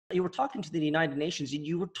You were talking to the United Nations, and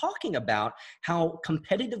you were talking about how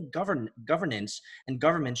competitive governance and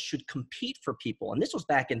governments should compete for people. And this was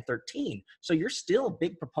back in 13. So you're still a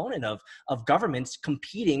big proponent of governments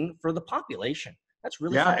competing for the population. That's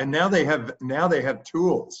really fun. And now they have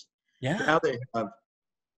tools. Yeah. Now they have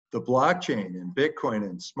the blockchain and Bitcoin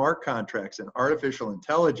and smart contracts and artificial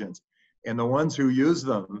intelligence, and the ones who use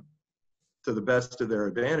them to the best of their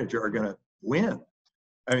advantage are going to win.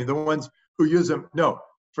 I mean, the ones who use them, no,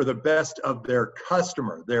 for the best of their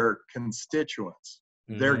customer, their constituents,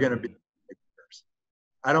 they're going to be winners.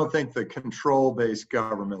 I don't think the control-based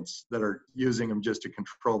governments that are using them just to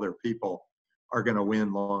control their people are going to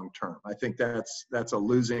win long term. I think that's a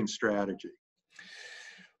losing strategy.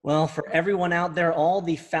 Well, for everyone out there, all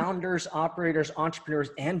the founders, operators, entrepreneurs,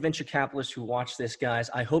 and venture capitalists who watch this, guys,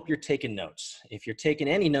 I hope you're taking notes. If you're taking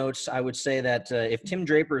any notes, I would say that if Tim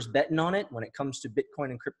Draper is betting on it when it comes to Bitcoin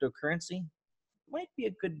and cryptocurrency, might be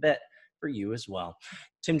a good bet for you as well.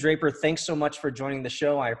 Tim Draper, thanks so much for joining the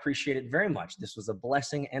show. I appreciate it very much. This was a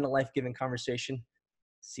blessing and a life-giving conversation.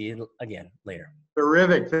 See you again later.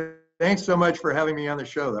 Terrific. Thanks so much for having me on the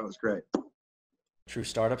show. That was great. True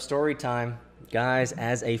startup story time. Guys,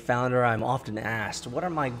 as a founder, I'm often asked, what are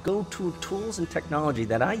my go-to tools and technology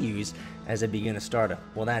that I use as I begin a startup?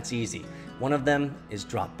 Well, that's easy. One of them is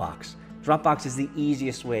Dropbox. Dropbox is the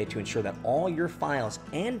easiest way to ensure that all your files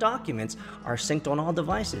and documents are synced on all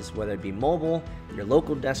devices, whether it be mobile, your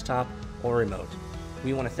local desktop, or remote.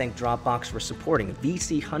 We want to thank Dropbox for supporting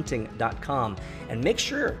vchunting.com, and make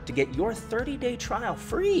sure to get your 30-day trial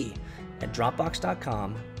free at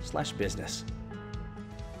dropbox.com/business.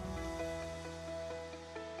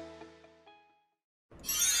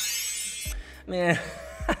 Man,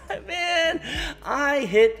 I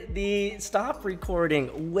hit the stop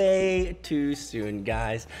recording way too soon,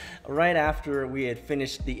 guys. Right after we had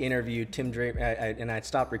finished the interview, Tim Draper and I'd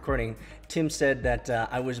stopped recording. Tim said that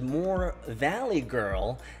I was more Valley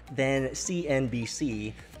Girl than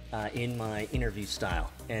CNBC in my interview style,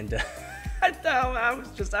 and I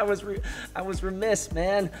was remiss,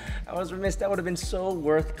 man. I was remiss. That would have been so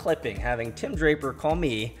worth clipping, having Tim Draper call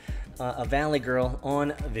me a Valley Girl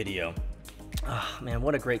on video. Oh, man,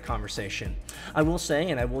 what a great conversation. I will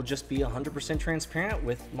say, and I will just be 100% transparent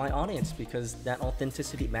with my audience, because that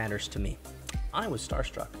authenticity matters to me. I was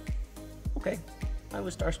starstruck. Okay, I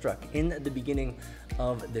was starstruck in the beginning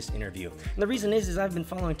of this interview. And the reason is I've been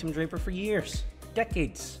following Tim Draper for years,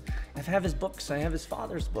 decades. I have his books. I have his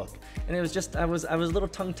father's book. And it was just, I was a little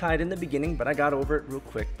tongue-tied in the beginning, but I got over it real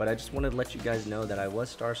quick. But I just wanted to let you guys know that I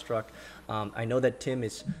was starstruck. I know that Tim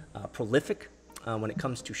is prolific when it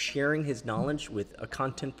comes to sharing his knowledge with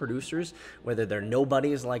content producers, whether they're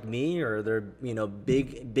nobodies like me or they're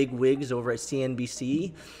big wigs over at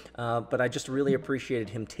CNBC. But I just really appreciated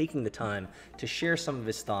him taking the time to share some of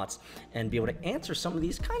his thoughts and be able to answer some of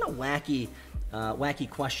these kind of wacky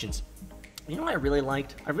questions. You know what I really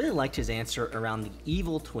liked? I really liked his answer around the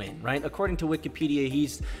evil twin, right? According to Wikipedia,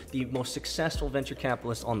 he's the most successful venture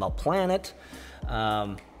capitalist on the planet.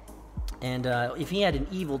 And if he had an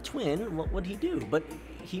evil twin, what would he do? But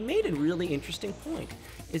he made a really interesting point,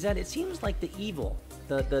 is that it seems like the evil,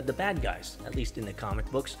 the bad guys, at least in the comic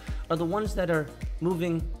books, are the ones that are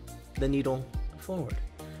moving the needle forward,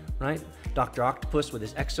 right? Dr. Octopus with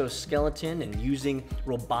his exoskeleton and using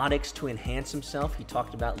robotics to enhance himself. He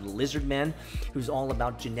talked about Lizard Man, who's all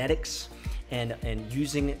about genetics and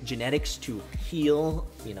using genetics to heal,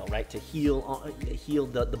 right, to heal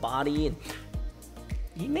the body. And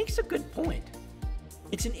he makes a good point.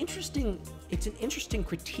 It's an interesting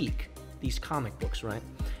critique, these comic books, right?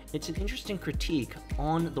 It's an interesting critique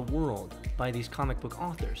on the world by these comic book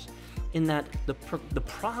authors, in that the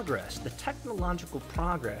progress, the technological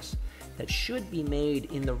progress that should be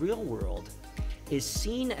made in the real world is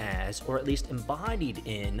seen as, or at least embodied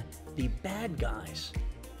in, the bad guys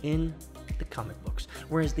in the comic books.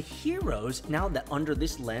 Whereas the heroes, now that under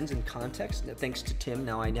this lens and context, thanks to Tim,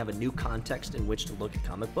 now I have a new context in which to look at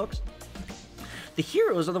comic books. The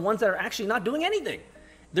heroes are the ones that are actually not doing anything.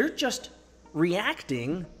 They're just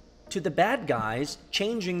reacting to the bad guys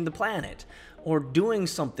changing the planet, or doing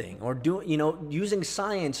something, or using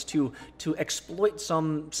science to exploit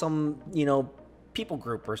some people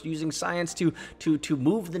group, or using science to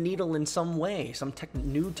move the needle in some way, some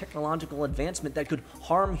new technological advancement that could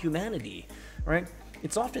harm humanity, right?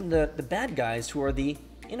 It's often the bad guys who are the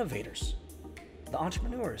innovators, the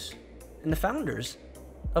entrepreneurs, and the founders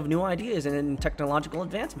of new ideas and technological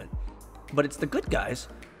advancement. But it's the good guys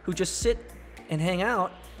who just sit and hang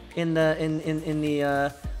out in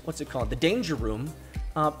the what's it called, the danger room,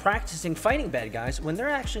 practicing fighting bad guys when they're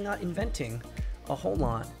actually not inventing a whole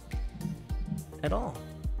lot at all.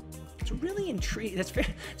 It's really intriguing. It's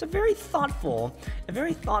a very thoughtful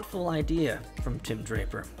idea from Tim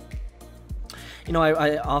Draper. You know,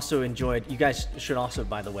 I also enjoyed, you guys should also,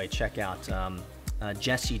 by the way, check out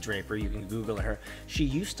Jessie Draper. You can Google her. She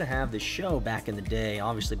used to have this show back in the day,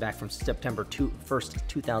 obviously back from September 1st,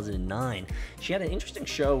 2009. She had an interesting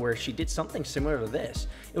show where she did something similar to this.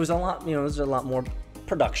 It was a lot, you know, it was a lot more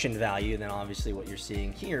production value than obviously what you're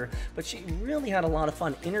seeing here, but she really had a lot of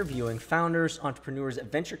fun interviewing founders, entrepreneurs,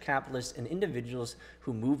 venture capitalists, and individuals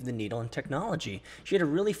who move the needle in technology. She had a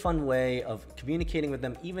really fun way of communicating with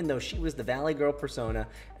them, even though she was the Valley Girl persona.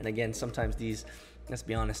 And again, sometimes these, let's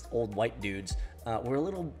be honest, old white dudes were a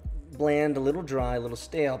little bland, a little dry, a little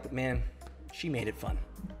stale, but man, she made it fun.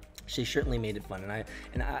 She certainly made it fun.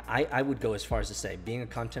 And I would go as far as to say, being a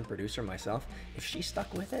content producer myself, if she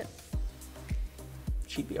stuck with it,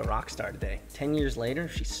 she'd be a rock star today. 10 years later,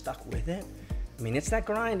 she's stuck with it. I mean, it's that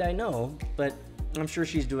grind, I know, but I'm sure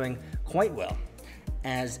she's doing quite well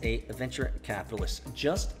as a venture capitalist,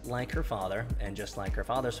 just like her father, and just like her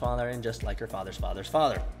father's father, and just like her father's father's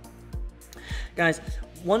father. Guys,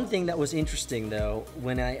 one thing that was interesting, though,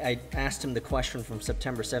 when I asked him the question from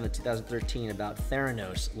September 7th, 2013 about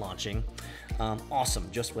Theranos launching, awesome,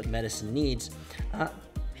 just what medicine needs,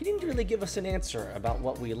 he didn't really give us an answer about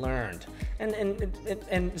what we learned. And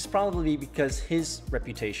it's probably because his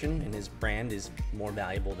reputation and his brand is more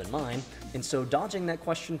valuable than mine. And so dodging that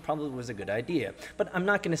question probably was a good idea. But I'm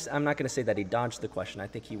not gonna say that he dodged the question. I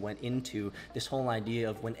think he went into this whole idea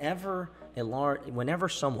of whenever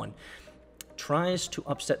someone tries to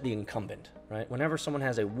upset the incumbent, right? Whenever someone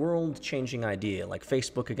has a world-changing idea, like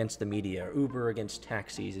Facebook against the media, or Uber against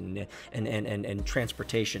taxis and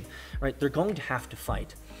transportation, right? They're going to have to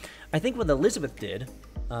fight. I think what Elizabeth did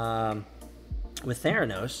with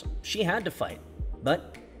Theranos, she had to fight,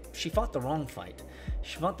 but she fought the wrong fight.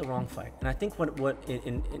 She fought the wrong fight. And I think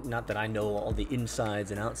not that I know all the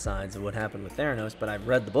insides and outsides of what happened with Theranos, but I've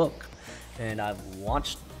read the book and I've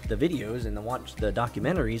watched the videos and watched the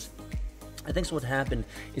documentaries. I think so what happened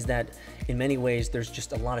is that in many ways there's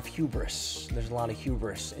just a lot of hubris. There's a lot of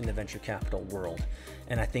hubris in the venture capital world.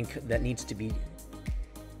 And I think that needs to be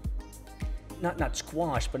not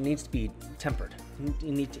squashed, but it needs to be tempered.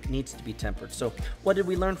 It needs to be tempered. So what did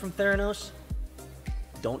we learn from Theranos?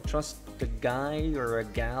 Don't trust a guy or a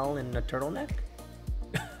gal in a turtleneck?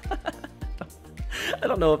 I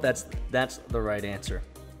don't know if that's the right answer.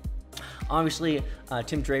 Obviously,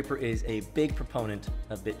 Tim Draper is a big proponent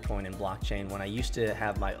of Bitcoin and blockchain. When I used to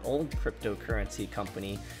have my old cryptocurrency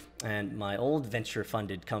company and my old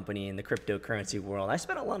venture-funded company in the cryptocurrency world, I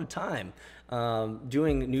spent a lot of time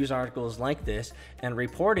doing news articles like this and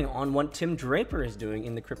reporting on what Tim Draper is doing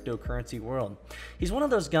in the cryptocurrency world. He's one of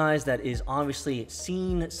those guys that is obviously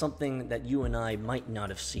seen something that you and I might not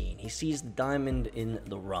have seen. He sees the diamond in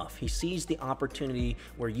the rough. He sees the opportunity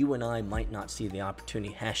where you and I might not see the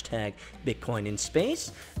opportunity. Hashtag Bitcoin in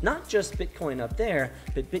space. Not just Bitcoin up there,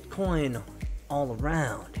 but Bitcoin all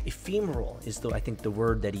around. Ephemeral is, I think, the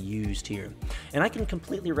word that he used here. And I can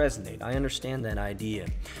completely resonate. I understand that idea.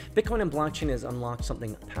 Bitcoin and blockchain has unlocked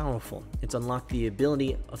something powerful. It's unlocked the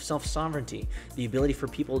ability of self-sovereignty, the ability for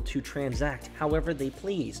people to transact however they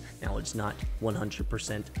please. Now, it's not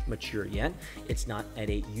 100% mature yet. It's not at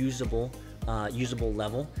a usable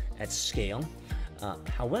level at scale.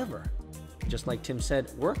 However, just like Tim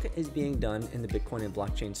said, work is being done in the Bitcoin and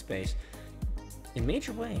blockchain space in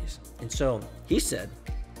major ways. And so he said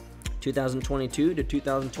 2022 to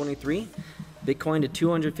 2023, Bitcoin to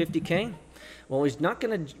 250K. Well, he's not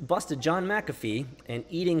going to bust a John McAfee and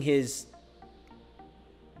eating his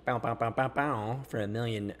for $1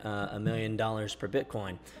 million per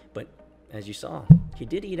Bitcoin. But as you saw, he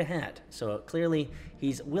did eat a hat. So clearly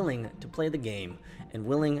he's willing to play the game and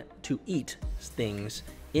willing to eat things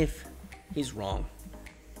if he's wrong.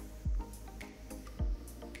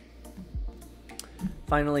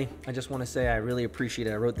 Finally, I just want to say I really appreciate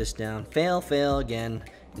it. I wrote this down. Fail, fail again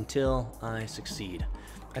until I succeed.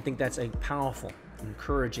 I think that's a powerful,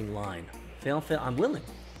 encouraging line. Fail, fail. I'm willing.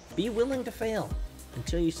 Be willing to fail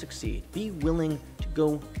until you succeed. Be willing to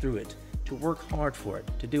go through it, to work hard for it,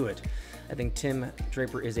 to do it. I think Tim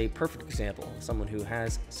Draper is a perfect example of someone who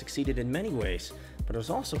has succeeded in many ways, but has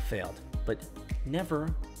also failed, but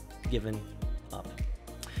never given up.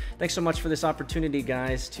 Thanks so much for this opportunity,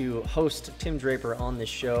 guys, to host Tim Draper on this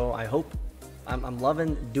show. I'm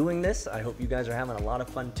loving doing this. I hope you guys are having a lot of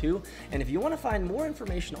fun too. And if you want to find more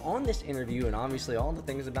information on this interview and obviously all the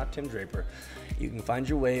things about Tim Draper, you can find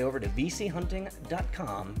your way over to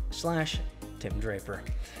vchunting.com/Tim Draper.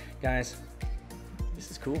 Guys,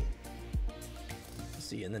 this is cool.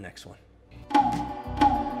 See you in the next one.